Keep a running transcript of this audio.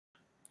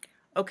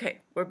Okay,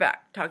 we're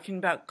back talking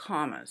about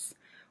commas.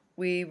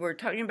 We were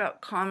talking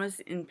about commas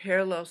in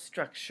parallel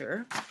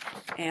structure,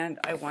 and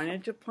I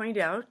wanted to point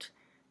out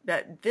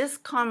that this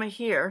comma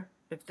here,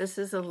 if this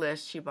is a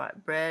list, she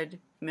bought bread,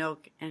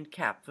 milk, and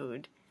cat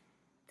food.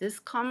 This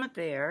comma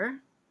there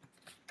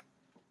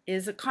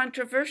is a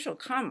controversial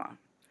comma.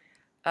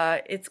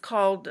 It's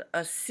called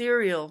a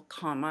serial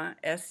comma,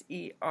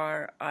 S-E-R-I-A-L,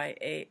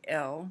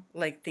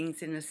 like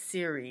things in a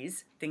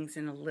series, things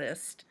in a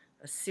list,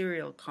 a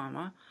serial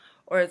comma,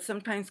 or it's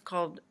sometimes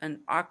called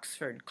an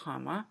Oxford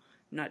comma,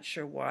 not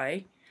sure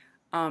why.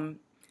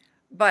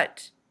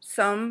 But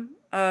some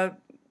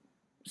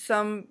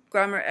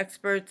grammar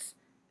experts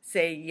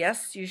say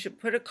yes, you should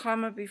put a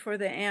comma before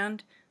the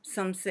and.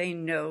 Some say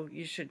no,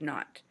 you should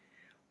not.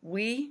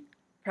 We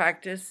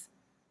practice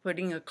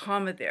putting a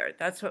comma there.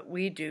 That's what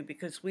we do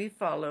because we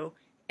follow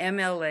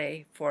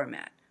MLA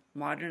format,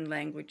 Modern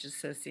Language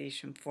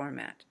Association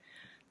format.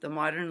 The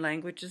Modern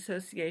Language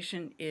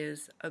Association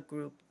is a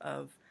group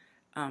of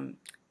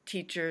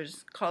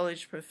teachers,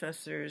 college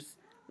professors,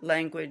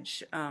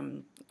 language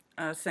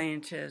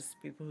scientists,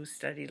 people who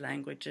study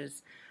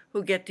languages,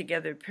 who get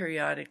together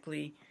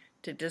periodically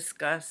to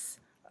discuss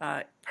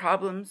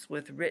problems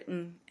with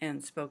written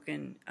and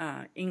spoken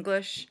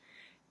English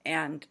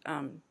and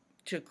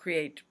to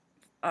create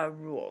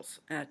rules,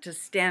 to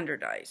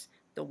standardize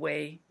the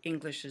way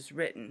English is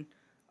written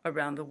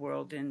around the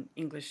world in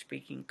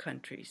English-speaking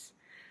countries.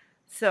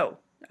 So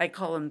I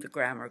call them the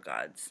grammar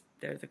gods.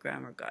 They're the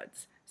grammar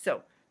gods.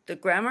 So the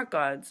grammar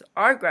gods,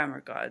 our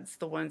grammar gods,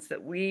 the ones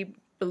that we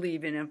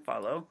believe in and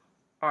follow,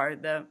 are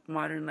the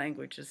Modern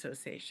Language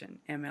Association,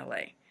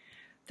 MLA.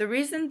 The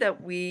reason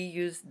that we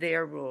use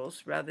their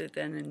rules rather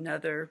than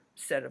another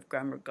set of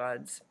grammar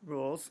gods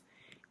rules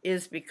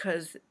is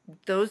because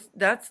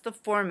that's the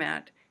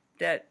format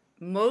that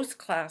most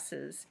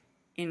classes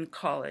in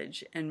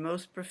college and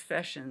most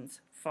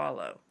professions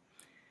follow.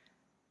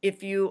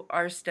 If you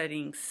are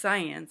studying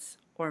science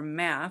or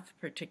math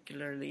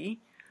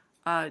particularly,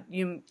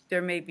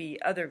 there may be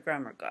other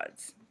grammar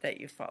gods that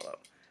you follow.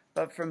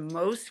 But for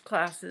most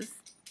classes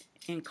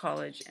in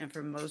college and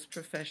for most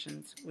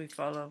professions, we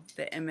follow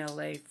the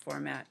MLA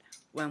format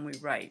when we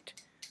write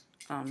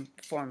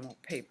formal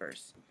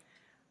papers.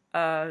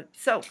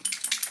 So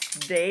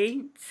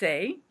they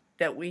say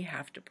that we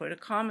have to put a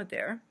comma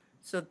there,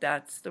 so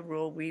that's the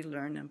rule we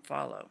learn and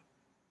follow.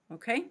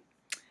 Okay?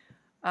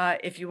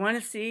 If you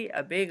want to see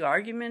a big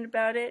argument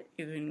about it,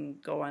 you can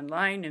go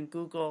online and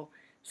Google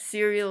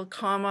serial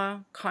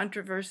comma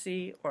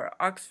controversy or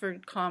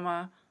Oxford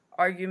comma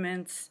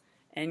arguments,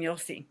 and you'll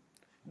see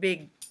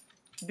big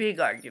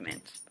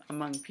argument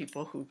among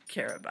people who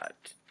care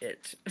about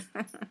it.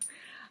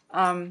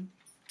 All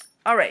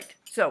right,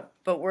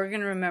 but we're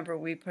going to remember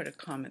we put a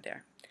comma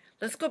there.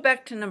 Let's go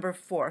back to number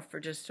 4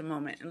 for just a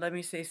moment, and let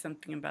me say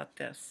something about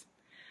this.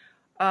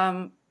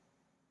 The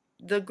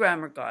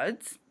grammar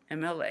gods,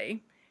 MLA,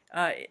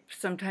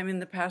 sometime in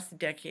the past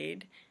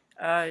decade,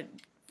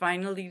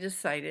 finally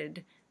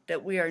decided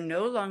that we are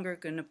no longer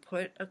going to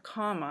put a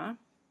comma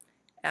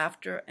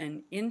after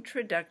an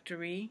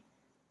introductory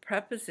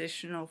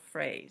prepositional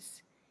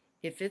phrase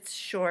if it's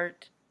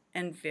short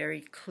and very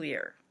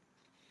clear.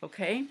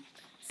 Okay?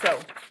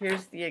 So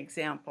here's the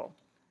example.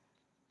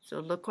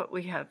 So look what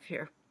we have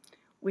here.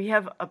 We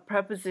have a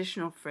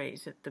prepositional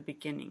phrase at the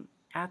beginning,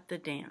 at the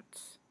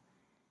dance.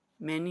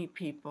 Many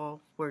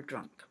people were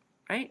drunk,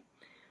 right?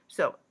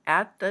 So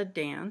at the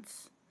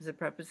dance is a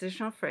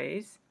prepositional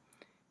phrase.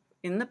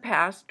 In the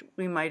past,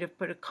 we might have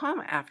put a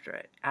comma after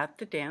it. At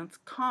the dance,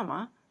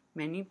 comma,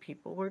 many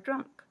people were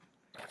drunk.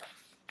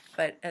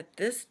 But at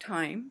this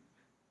time,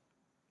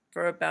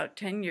 for about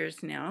 10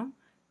 years now,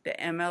 the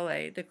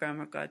MLA, the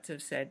grammar gods,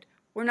 have said,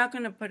 we're not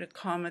going to put a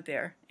comma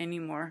there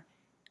anymore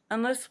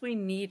unless we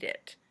need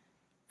it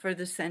for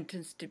the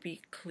sentence to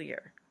be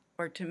clear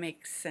or to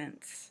make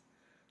sense.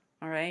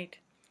 All right?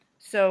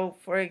 So,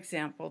 for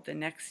example, the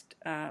next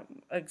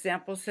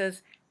example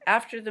says,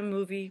 after the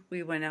movie,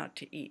 we went out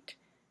to eat.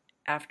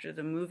 After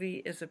the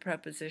movie is a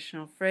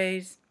prepositional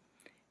phrase.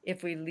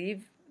 If we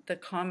leave the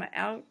comma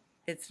out,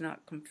 it's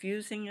not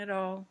confusing at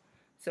all,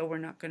 so we're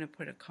not going to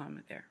put a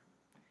comma there.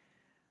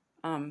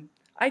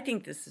 I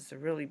think this is a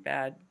really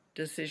bad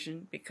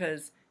decision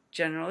because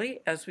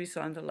generally, as we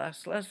saw in the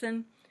last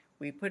lesson,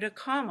 we put a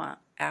comma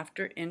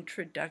after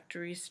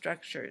introductory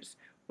structures,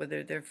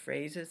 whether they're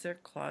phrases or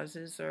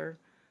clauses or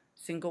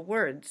single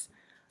words.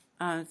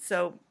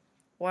 So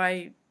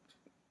why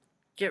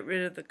get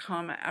rid of the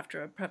comma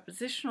after a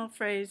prepositional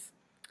phrase?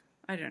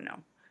 I don't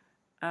know.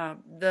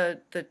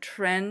 The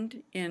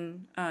trend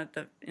in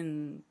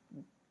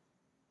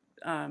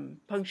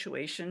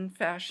punctuation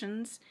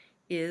fashions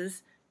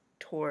is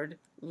toward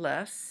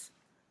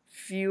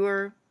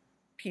fewer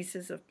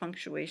pieces of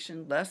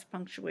punctuation, less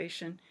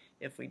punctuation.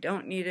 If we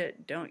don't need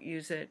it, don't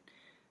use it.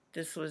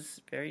 This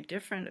was very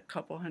different a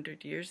couple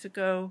hundred years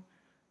ago,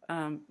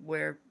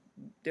 where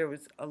there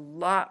was a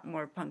lot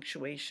more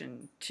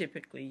punctuation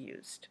typically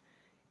used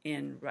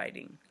in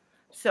writing.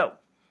 So,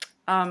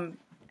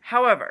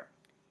 however,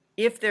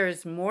 if there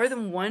is more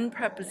than one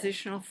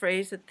prepositional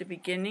phrase at the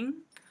beginning,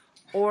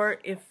 or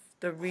if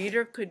the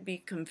reader could be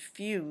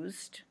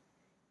confused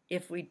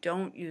if we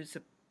don't use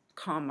a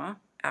comma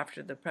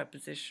after the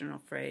prepositional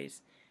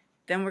phrase,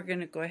 then we're going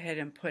to go ahead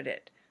and put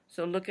it.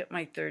 So look at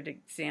my third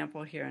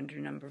example here under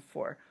number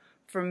 4.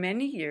 For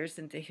many years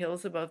in the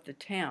hills above the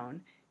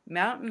town,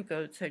 mountain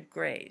goats had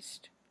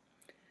grazed.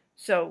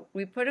 So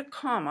we put a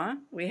comma.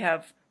 We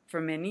have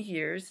for many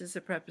years is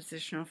a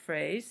prepositional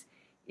phrase.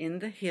 In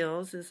the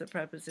hills is a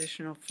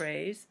prepositional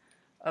phrase.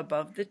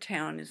 Above the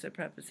town is a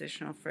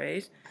prepositional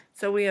phrase.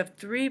 So we have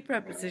 3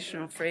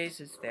 prepositional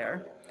phrases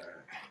there.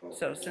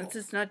 So since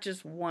it's not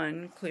just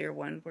one clear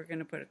one, we're going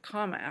to put a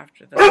comma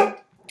after them.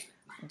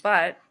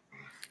 But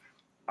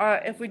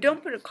if we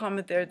don't put a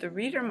comma there, the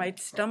reader might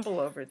stumble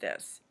over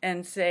this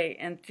and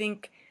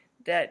think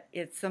that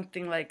it's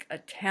something like a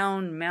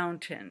town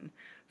mountain.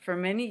 For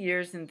many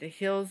years in the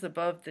hills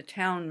above the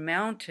town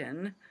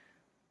mountain,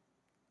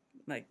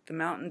 like the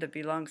mountain that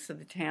belongs to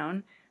the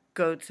town,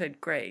 goats had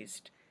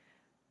grazed.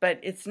 But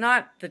it's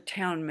not the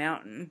town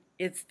mountain,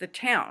 it's the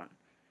town.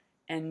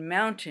 And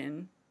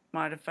mountain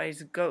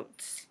modifies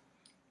goats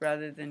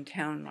rather than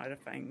town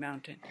modifying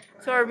mountain.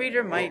 So our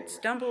reader might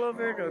stumble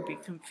over it or be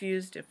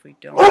confused if we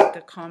don't put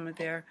the comma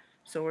there.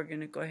 So we're going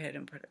to go ahead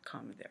and put a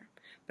comma there.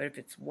 But if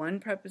it's one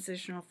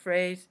prepositional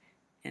phrase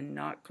and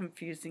not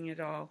confusing at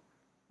all,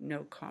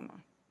 no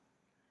comma.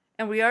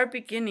 And we are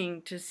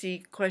beginning to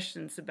see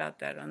questions about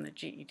that on the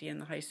GED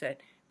and the HiSET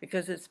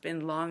because it's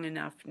been long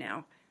enough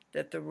now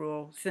that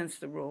since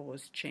the rule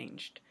was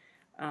changed,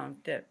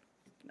 that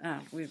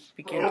we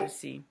begin to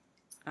see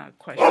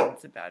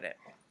questions about it.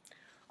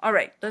 All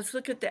right, let's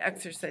look at the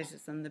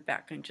exercises on the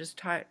back and just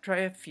try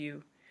a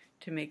few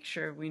to make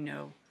sure we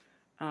know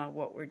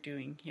what we're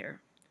doing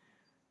here.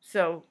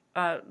 So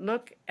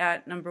look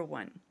at number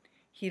 1.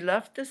 He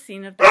left the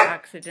scene of the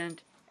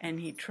accident and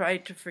he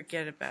tried to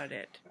forget about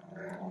it.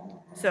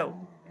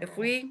 So if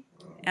we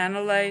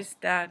analyze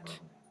that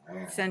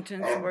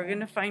sentence, we're going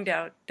to find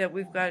out that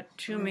we've got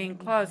 2 main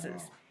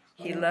clauses.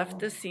 He left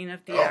the scene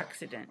of the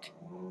accident.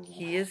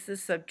 He is the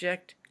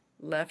subject,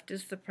 left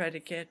is the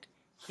predicate.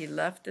 He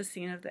left the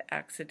scene of the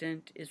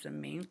accident is a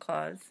main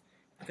clause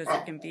because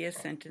it can be a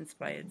sentence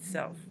by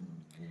itself.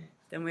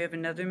 Then we have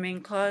another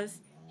main clause.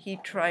 He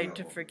tried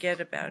to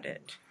forget about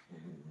it.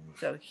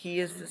 So he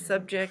is the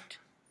subject,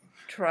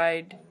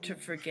 tried to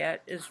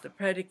forget is the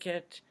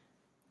predicate.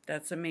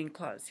 That's a main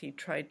clause. He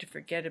tried to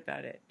forget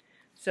about it.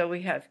 So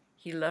we have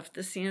he left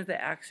the scene of the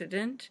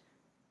accident,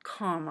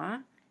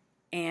 comma,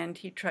 and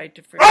he tried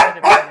to forget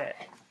about it.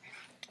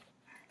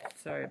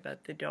 Sorry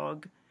about the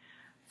dog.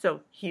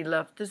 So he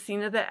left the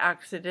scene of the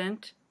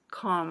accident,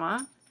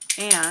 comma,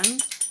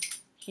 and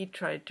he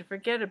tried to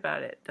forget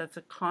about it. That's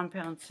a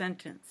compound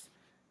sentence.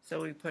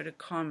 So we put a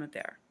comma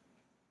there.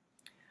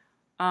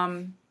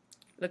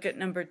 Look at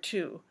number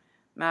 2.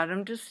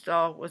 Madame de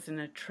Staël was an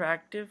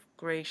attractive,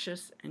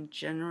 gracious, and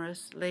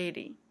generous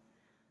lady.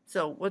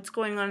 So what's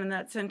going on in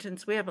that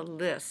sentence? We have a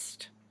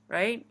list,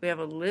 right? We have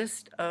a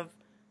list of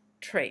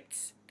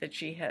traits that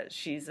she has.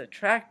 She's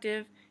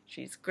attractive,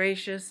 she's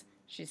gracious,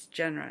 she's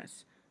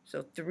generous.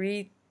 So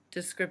 3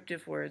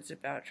 descriptive words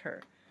about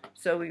her.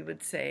 So we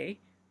would say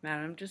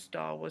Madame de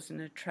Staël was an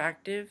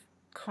attractive,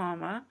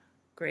 comma,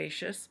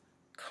 gracious,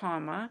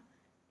 comma,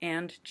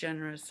 and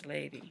generous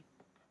lady.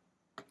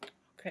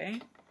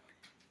 Okay?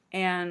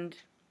 And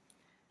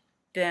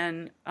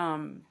then,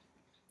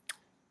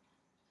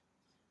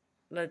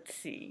 let's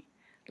see.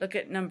 Look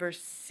at number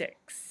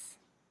 6.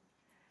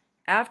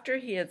 After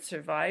he had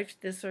survived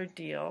this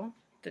ordeal,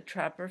 the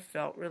trapper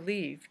felt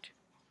relieved.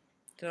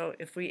 So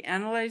if we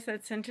analyze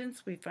that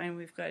sentence, we find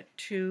we've got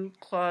 2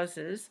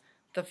 clauses.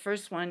 The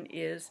first one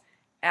is,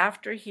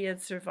 after he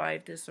had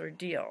survived this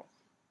ordeal.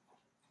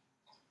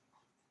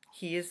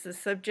 He is the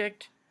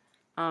subject,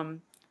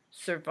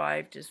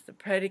 survived is the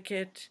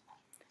predicate.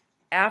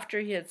 After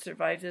he had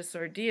survived this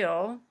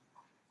ordeal,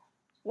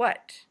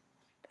 what?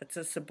 That's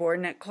a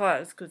subordinate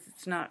clause because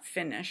it's not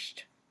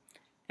finished.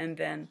 And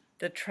then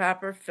the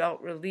trapper felt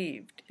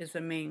relieved is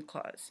a main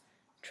clause.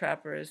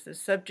 Trapper is the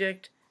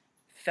subject,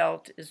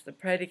 felt is the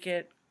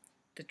predicate.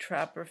 The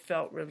trapper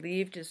felt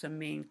relieved is a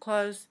main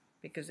clause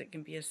because it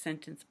can be a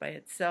sentence by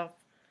itself.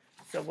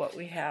 So what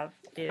we have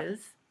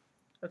is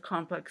a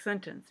complex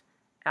sentence.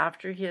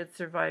 After he had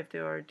survived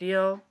the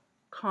ordeal,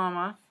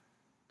 comma,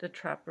 the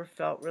trapper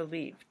felt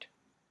relieved.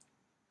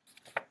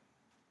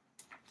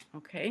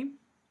 Okay.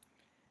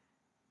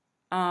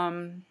 All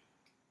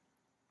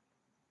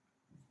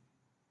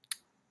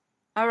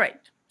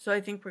right. So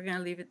I think we're going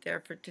to leave it there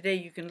for today.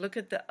 You can look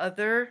at the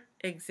other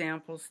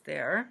examples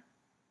there.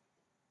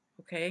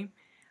 Okay.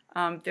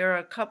 There are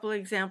a couple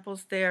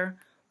examples there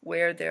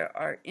where there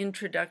are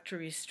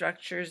introductory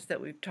structures that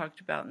we've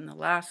talked about in the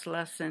last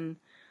lesson.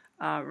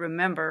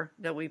 Remember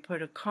that we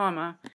put a comma